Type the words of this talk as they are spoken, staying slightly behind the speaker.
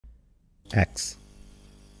X.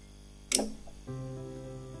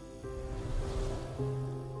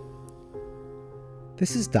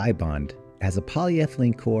 This is dibond. It has a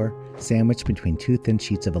polyethylene core sandwiched between two thin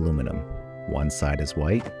sheets of aluminum. One side is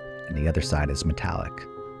white and the other side is metallic.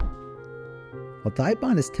 While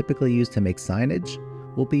dibond is typically used to make signage,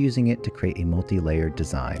 we'll be using it to create a multi-layered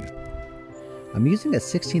design. I'm using a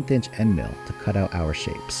 16th inch end mill to cut out our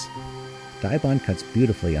shapes. Dibond cuts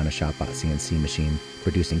beautifully on a ShopBot CNC machine,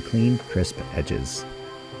 producing clean, crisp edges.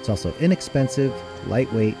 It's also inexpensive,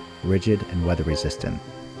 lightweight, rigid, and weather resistant.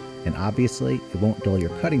 And obviously, it won't dull your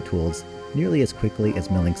cutting tools nearly as quickly as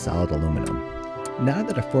milling solid aluminum. Now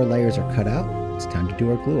that our 4 layers are cut out, it's time to do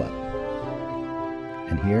our glue up.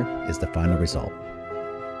 And here is the final result.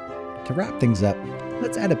 To wrap things up,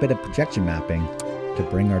 let's add a bit of projection mapping to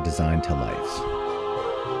bring our design to life.